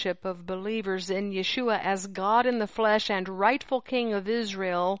fellowship of believers in Yeshua as God in the flesh and rightful King of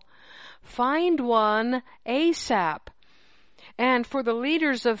Israel, find one ASAP. And for the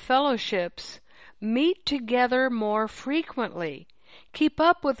leaders of fellowships, meet together more frequently. Keep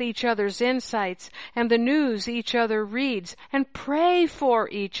up with each other's insights and the news each other reads, and pray for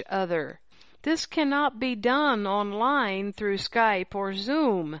each other. This cannot be done online through Skype or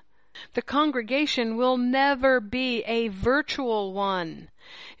Zoom. The congregation will never be a virtual one.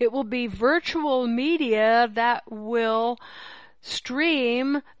 It will be virtual media that will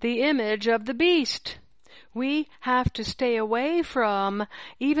stream the image of the beast. We have to stay away from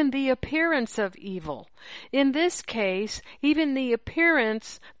even the appearance of evil. In this case, even the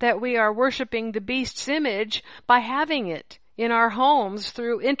appearance that we are worshiping the beast's image by having it in our homes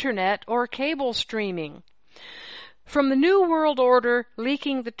through internet or cable streaming. From the New World Order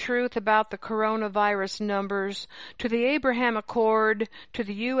leaking the truth about the coronavirus numbers, to the Abraham Accord, to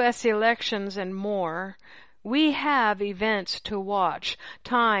the U.S. elections and more, we have events to watch,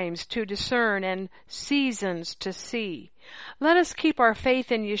 times to discern, and seasons to see. Let us keep our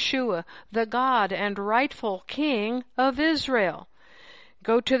faith in Yeshua, the God and rightful King of Israel.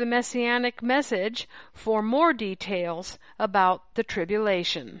 Go to the Messianic Message for more details about the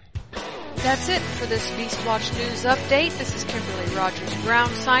tribulation. That's it for this BeastWatch News Update. This is Kimberly Rogers Brown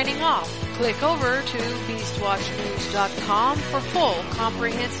signing off. Click over to BeastWatchNews.com for full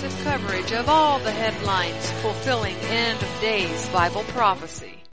comprehensive coverage of all the headlines fulfilling end of days Bible prophecy.